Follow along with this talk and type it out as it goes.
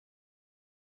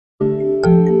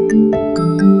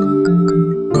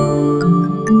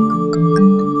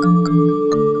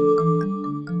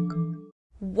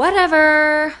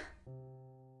Whatever.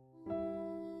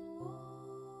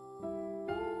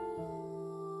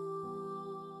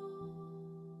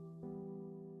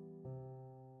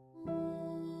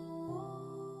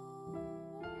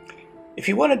 If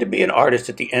you wanted to be an artist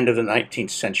at the end of the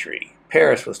 19th century,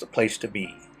 Paris was the place to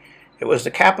be. It was the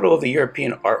capital of the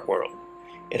European art world.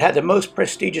 It had the most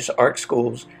prestigious art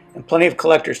schools and plenty of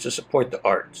collectors to support the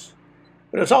arts.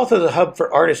 But it was also the hub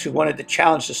for artists who wanted to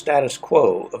challenge the status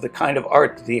quo of the kind of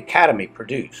art that the Academy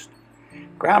produced.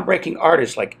 Groundbreaking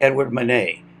artists like Edouard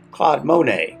Manet, Claude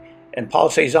Monet, and Paul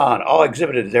Cézanne all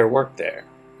exhibited their work there.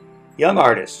 Young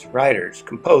artists, writers,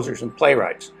 composers, and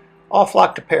playwrights all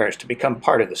flocked to Paris to become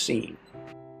part of the scene.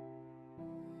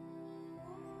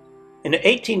 In the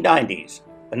 1890s,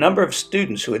 a number of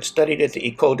students who had studied at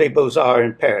the École des Beaux-Arts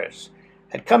in Paris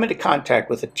had come into contact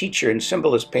with a teacher and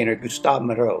symbolist painter Gustave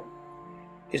Moreau.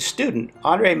 His student,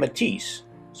 André Matisse,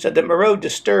 said that Moreau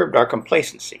disturbed our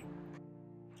complacency.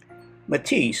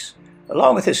 Matisse,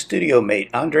 along with his studio mate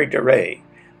André Deraye,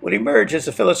 would emerge as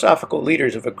the philosophical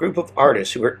leaders of a group of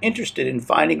artists who were interested in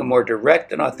finding a more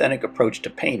direct and authentic approach to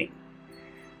painting.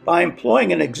 By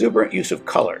employing an exuberant use of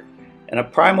color and a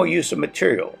primal use of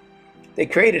material, they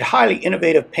created highly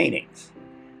innovative paintings.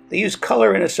 They used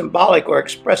color in a symbolic or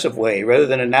expressive way rather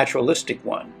than a naturalistic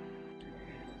one.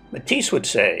 Matisse would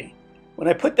say, "When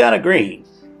I put down a green,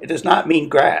 it does not mean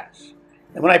grass.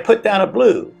 And when I put down a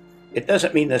blue, it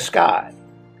doesn't mean the sky."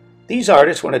 These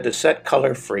artists wanted to set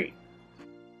color free.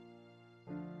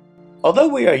 Although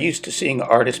we are used to seeing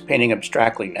artists painting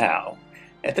abstractly now,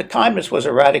 at the time this was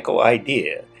a radical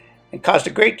idea and caused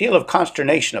a great deal of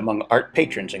consternation among art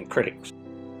patrons and critics.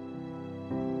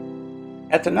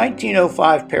 At the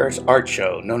 1905 Paris art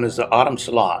show, known as the Autumn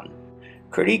Salon,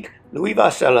 critique Louis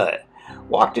Vassellet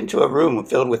walked into a room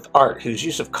filled with art whose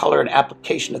use of color and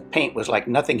application of paint was like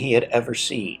nothing he had ever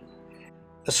seen.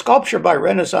 A sculpture by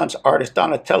Renaissance artist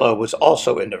Donatello was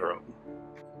also in the room.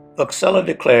 Vassellet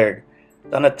declared,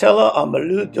 "Donatello au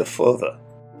milieu de fauves."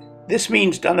 This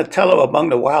means Donatello among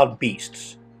the wild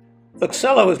beasts.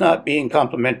 Vassellet was not being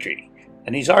complimentary,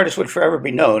 and these artists would forever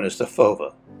be known as the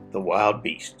fauves, the wild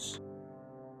beasts.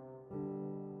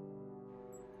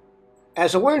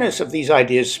 As awareness of these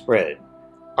ideas spread,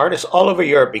 artists all over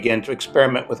Europe began to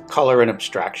experiment with color and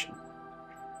abstraction.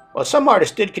 While some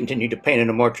artists did continue to paint in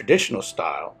a more traditional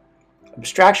style,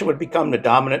 abstraction would become the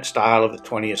dominant style of the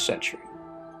 20th century.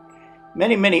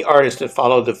 Many artists that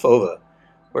followed the Fauvist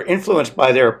were influenced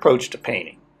by their approach to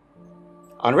painting.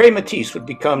 André Matisse would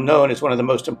become known as one of the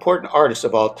most important artists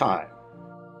of all time.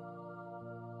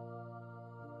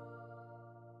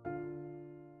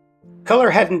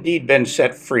 Color had indeed been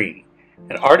set free,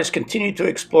 and artists continue to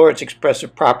explore its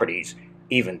expressive properties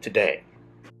even today.